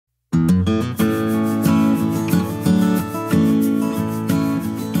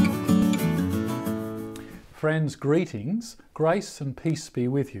Friends, greetings, grace and peace be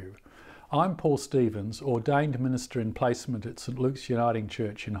with you. I'm Paul Stevens, ordained minister in placement at St Luke's Uniting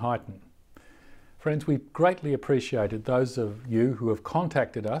Church in Highton. Friends, we've greatly appreciated those of you who have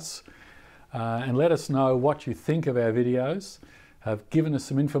contacted us and let us know what you think of our videos, have given us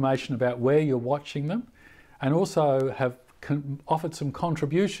some information about where you're watching them, and also have offered some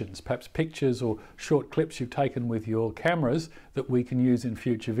contributions, perhaps pictures or short clips you've taken with your cameras that we can use in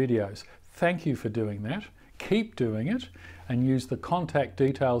future videos. Thank you for doing that. Keep doing it and use the contact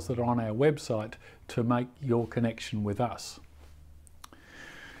details that are on our website to make your connection with us.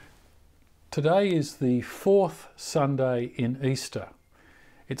 Today is the fourth Sunday in Easter.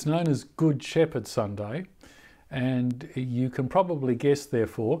 It's known as Good Shepherd Sunday, and you can probably guess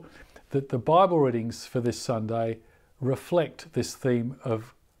therefore that the Bible readings for this Sunday reflect this theme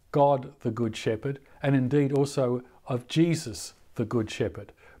of God the Good Shepherd, and indeed also of Jesus the Good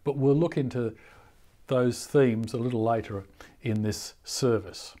Shepherd. But we'll look into those themes a little later in this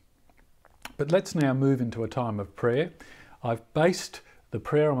service. But let's now move into a time of prayer. I've based the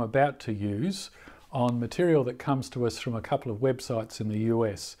prayer I'm about to use on material that comes to us from a couple of websites in the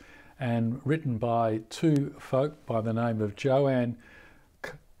US and written by two folk by the name of Joanne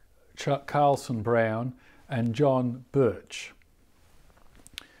Carlson Brown and John Birch.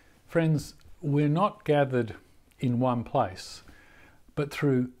 Friends, we're not gathered in one place, but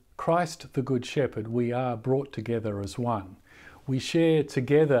through Christ the Good Shepherd we are brought together as one. We share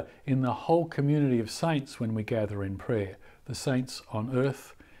together in the whole community of saints when we gather in prayer, the saints on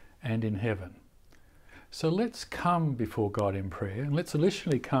earth and in heaven. So let's come before God in prayer, and let's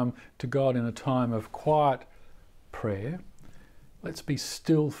initially come to God in a time of quiet prayer. Let's be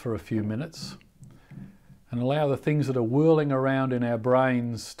still for a few minutes and allow the things that are whirling around in our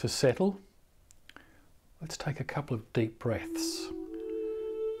brains to settle. Let's take a couple of deep breaths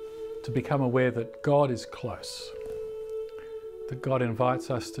to become aware that God is close, that God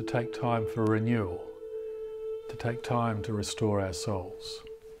invites us to take time for renewal, to take time to restore our souls.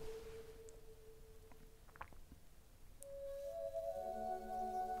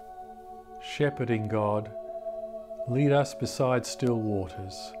 Shepherding God, lead us beside still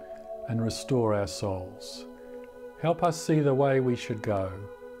waters and restore our souls. Help us see the way we should go,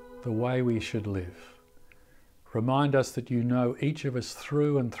 the way we should live. Remind us that you know each of us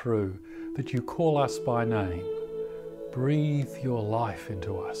through and through, that you call us by name. Breathe your life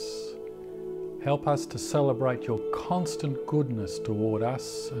into us. Help us to celebrate your constant goodness toward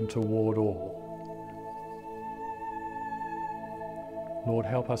us and toward all. Lord,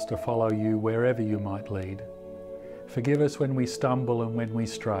 help us to follow you wherever you might lead. Forgive us when we stumble and when we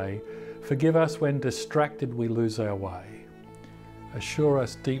stray. Forgive us when distracted we lose our way. Assure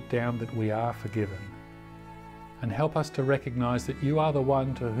us deep down that we are forgiven. And help us to recognize that you are the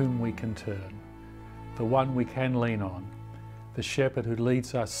one to whom we can turn, the one we can lean on, the shepherd who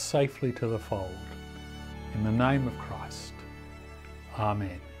leads us safely to the fold. In the name of Christ,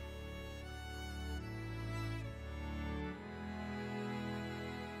 Amen.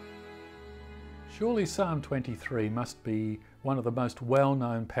 Surely Psalm 23 must be one of the most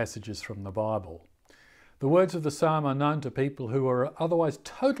well-known passages from the Bible. The words of the psalm are known to people who are otherwise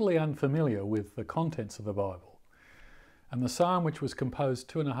totally unfamiliar with the contents of the Bible. And the psalm, which was composed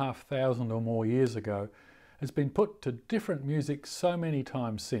 2,500 or more years ago, has been put to different music so many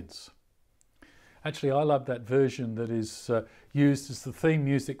times since. Actually, I love that version that is used as the theme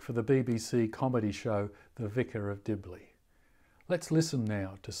music for the BBC comedy show The Vicar of Dibley. Let's listen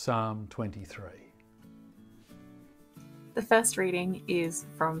now to Psalm 23. The first reading is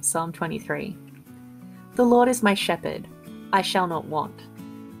from Psalm 23. The Lord is my shepherd, I shall not want.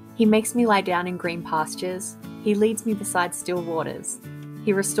 He makes me lie down in green pastures. He leads me beside still waters.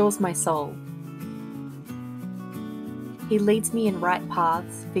 He restores my soul. He leads me in right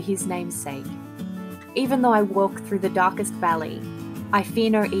paths for his name's sake. Even though I walk through the darkest valley, I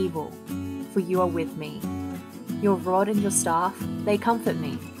fear no evil, for you are with me. Your rod and your staff, they comfort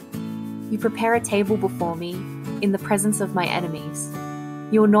me. You prepare a table before me in the presence of my enemies.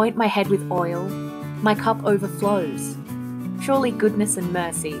 You anoint my head with oil, my cup overflows. Surely goodness and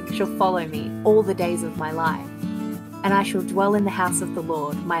mercy shall follow me all the days of my life, and I shall dwell in the house of the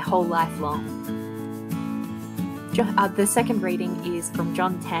Lord my whole life long. The second reading is from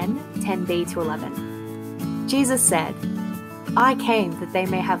John 10:10b to 11. Jesus said, I came that they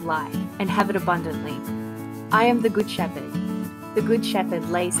may have life and have it abundantly. I am the good shepherd. The good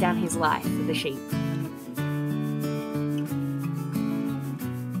shepherd lays down his life for the sheep.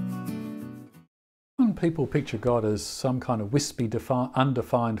 People picture God as some kind of wispy,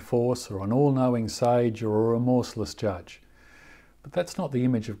 undefined force, or an all-knowing sage, or a remorseless judge. But that's not the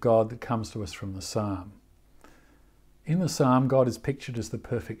image of God that comes to us from the psalm. In the psalm, God is pictured as the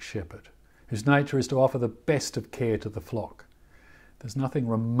perfect shepherd, whose nature is to offer the best of care to the flock. There's nothing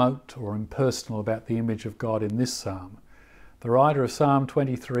remote or impersonal about the image of God in this psalm. The writer of Psalm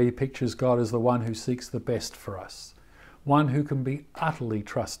 23 pictures God as the one who seeks the best for us, one who can be utterly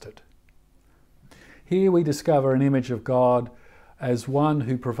trusted. Here we discover an image of God as one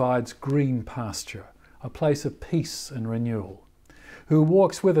who provides green pasture, a place of peace and renewal, who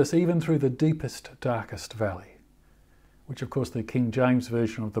walks with us even through the deepest, darkest valley, which of course the King James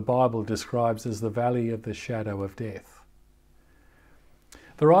Version of the Bible describes as the valley of the shadow of death.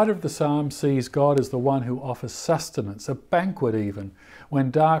 The writer of the psalm sees God as the one who offers sustenance, a banquet even, when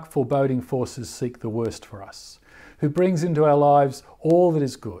dark, foreboding forces seek the worst for us, who brings into our lives all that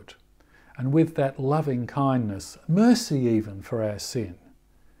is good, and with that loving kindness, mercy even for our sin.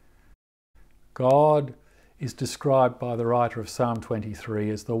 God is described by the writer of Psalm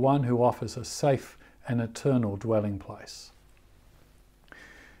 23 as the one who offers a safe and eternal dwelling place.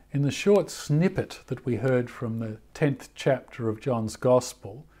 In the short snippet that we heard from the 10th chapter of John's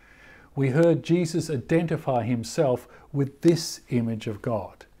Gospel, we heard Jesus identify himself with this image of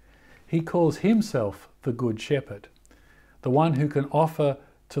God. He calls himself the Good Shepherd, the one who can offer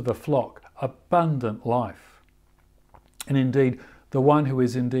to the flock abundant life, and indeed the one who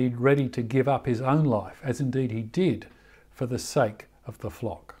is indeed ready to give up his own life, as indeed he did, for the sake of the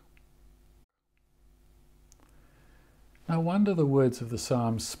flock. No wonder the words of the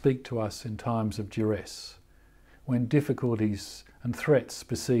Psalms speak to us in times of duress, when difficulties and threats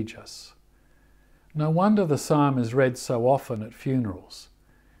besiege us. No wonder the Psalm is read so often at funerals.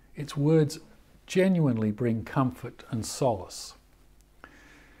 Its words genuinely bring comfort and solace.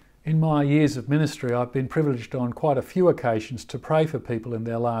 In my years of ministry, I've been privileged on quite a few occasions to pray for people in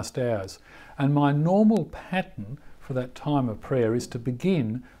their last hours, and my normal pattern for that time of prayer is to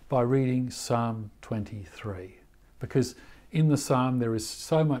begin by reading Psalm 23. Because in the psalm there is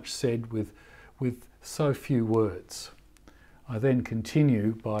so much said with so few words. I then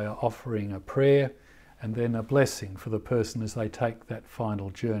continue by offering a prayer and then a blessing for the person as they take that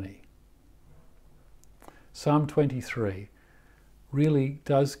final journey. Psalm 23 really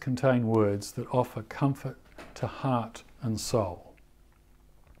does contain words that offer comfort to heart and soul.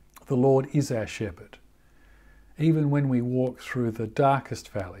 The Lord is our shepherd. Even when we walk through the darkest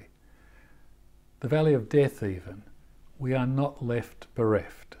valley, the valley of death even, we are not left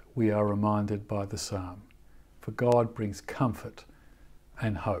bereft, we are reminded by the psalm, for God brings comfort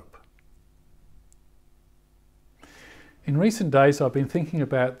and hope. In recent days, I've been thinking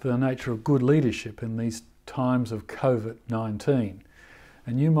about the nature of good leadership in these times of COVID-19,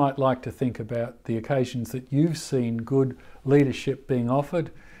 and you might like to think about the occasions that you've seen good leadership being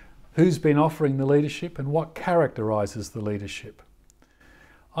offered, who's been offering the leadership, and what characterises the leadership.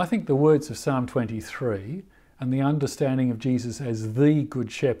 I think the words of Psalm 23 and the understanding of Jesus as the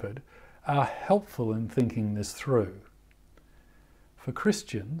Good Shepherd are helpful in thinking this through. For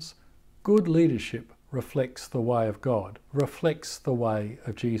Christians, good leadership reflects the way of God, reflects the way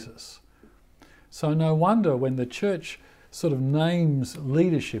of Jesus. So no wonder when the church sort of names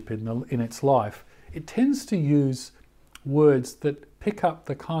leadership in its life, it tends to use words that pick up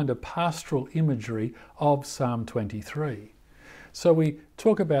the kind of pastoral imagery of Psalm 23. So we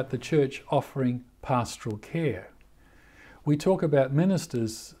talk about the church offering pastoral care. We talk about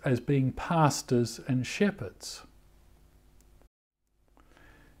ministers as being pastors and shepherds.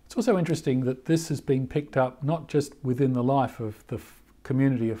 It's also interesting that this has been picked up not just within the life of the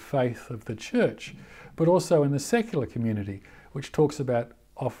community of faith of the church, but also in the secular community, which talks about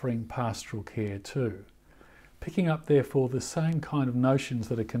offering pastoral care too. Picking up therefore the same kind of notions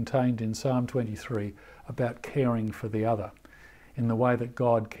that are contained in Psalm 23 about caring for the other in the way that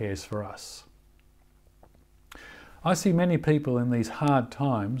God cares for us. I see many people in these hard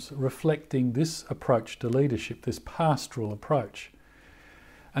times reflecting this approach to leadership, this pastoral approach.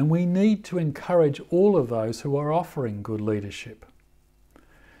 And we need to encourage all of those who are offering good leadership.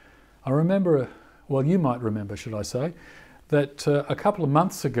 I remember, well, you might remember, should I say, that a couple of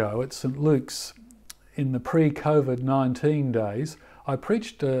months ago at St Luke's, in the pre-COVID-19 days, I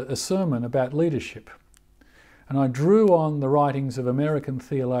preached a sermon about leadership. And I drew on the writings of American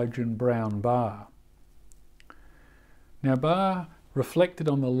theologian Brown Barr. Now, Barr reflected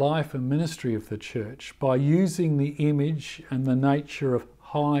on the life and ministry of the church by using the image and the nature of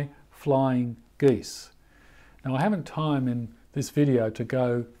high-flying geese. Now, I haven't time in this video to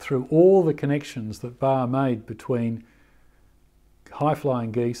go through all the connections that Barr made between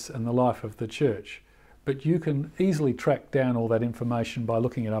high-flying geese and the life of the church, but you can easily track down all that information by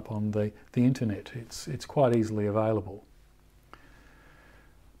looking it up on the internet. It's quite easily available.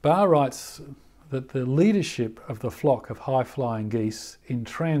 Barr writes that the leadership of the flock of high-flying geese in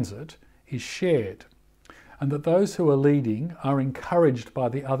transit is shared, and that those who are leading are encouraged by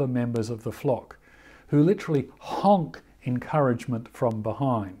the other members of the flock, who literally honk encouragement from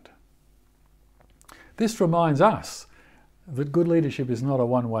behind. This reminds us that good leadership is not a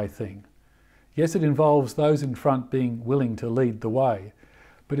one-way thing. Yes, it involves those in front being willing to lead the way,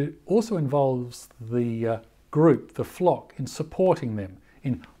 but it also involves the group, the flock, in supporting them,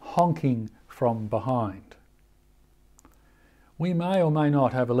 in honking from behind. We may or may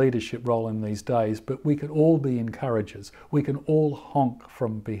not have a leadership role in these days, but we can all be encouragers. We can all honk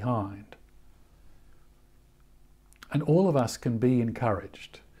from behind. And all of us can be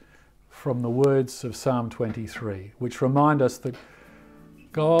encouraged from the words of Psalm 23, which remind us that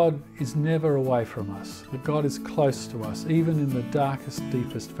God is never away from us, that God is close to us, even in the darkest,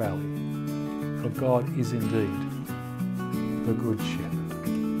 deepest valley. For God is indeed the Good Shepherd.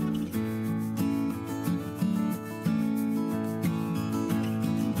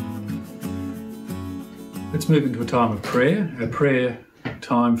 Let's move into a time of prayer, a prayer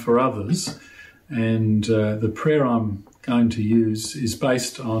time for others. And the prayer I'm going to use is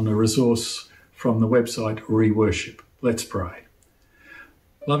based on a resource from the website reWorship. Let's pray.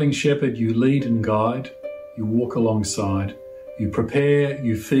 Loving Shepherd, you lead and guide, you walk alongside, you prepare,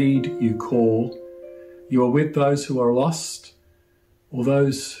 you feed, you call. You are with those who are lost or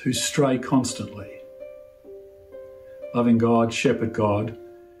those who stray constantly. Loving God, Shepherd God,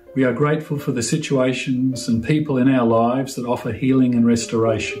 we are grateful for the situations and people in our lives that offer healing and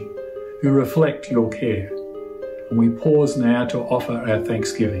restoration, who reflect your care. And we pause now to offer our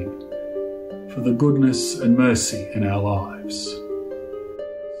thanksgiving for the goodness and mercy in our lives.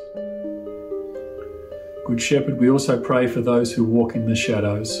 Good Shepherd, we also pray for those who walk in the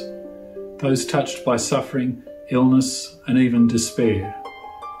shadows, those touched by suffering, illness, and even despair.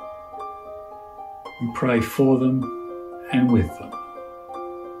 We pray for them and with them.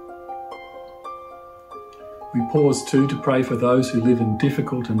 We pause too to pray for those who live in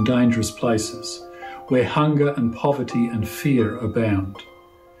difficult and dangerous places, where hunger and poverty and fear abound.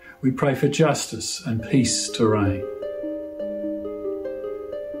 We pray for justice and peace to reign.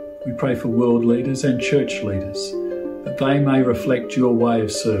 We pray for world leaders and church leaders, that they may reflect your way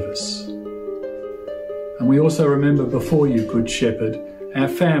of service. And we also remember before you, Good Shepherd, our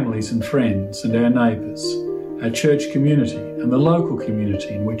families and friends and our neighbours, our church community and the local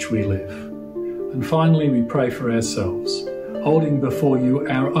community in which we live. And finally, we pray for ourselves, holding before you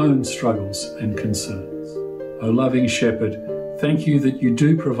our own struggles and concerns. O loving Shepherd, thank you that you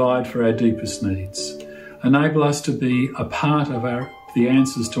do provide for our deepest needs. Enable us to be a part of the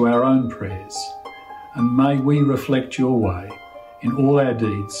answers to our own prayers, and may we reflect your way in all our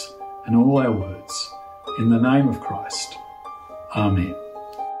deeds and all our words. In the name of Christ. Amen.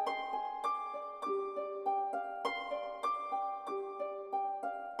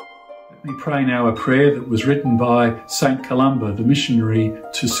 Let me pray now a prayer that was written by St. Columba, the missionary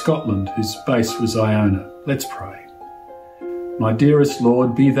to Scotland, whose base was Iona. Let's pray. My dearest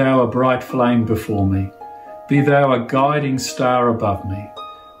Lord, be thou a bright flame before me. Be thou a guiding star above me.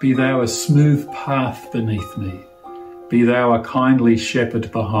 Be thou a smooth path beneath me. Be thou a kindly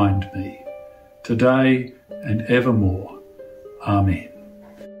shepherd behind me, today and evermore. Amen.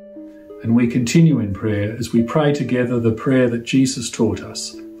 And we continue in prayer as we pray together the prayer that Jesus taught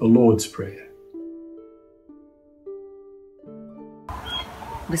us, the Lord's Prayer.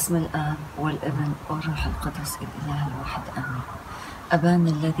 بسم الآب والابن والروح القدس الإله الواحد آمين. أبانا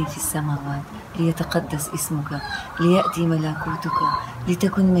الذي في السماوات ليتقدس اسمك، ليأتي ملكوتك،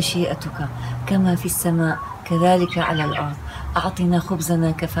 لتكن مشيئتك كما في السماء كذلك على الأرض. أعطنا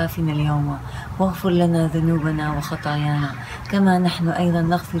خبزنا كفافنا اليوم، واغفر لنا ذنوبنا وخطايانا كما نحن أيضا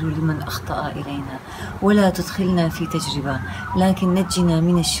نغفر لمن أخطأ إلينا، ولا تدخلنا في تجربة لكن نجنا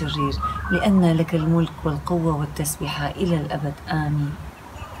من الشرير، لأن لك الملك والقوة والتسبيح إلى الأبد آمين.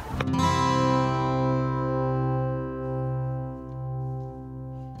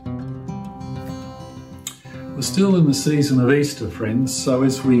 We're still in the season of Easter, friends, so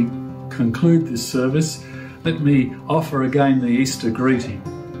as we conclude this service, let me offer again the Easter greeting.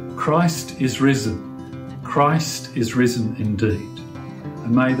 Christ is risen. Christ is risen indeed.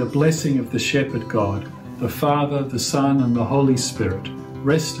 And may the blessing of the Shepherd God, the Father, the Son, and the Holy Spirit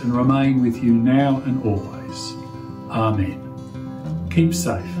rest and remain with you now and always. Amen. Keep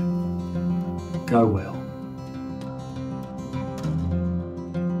safe. Go well.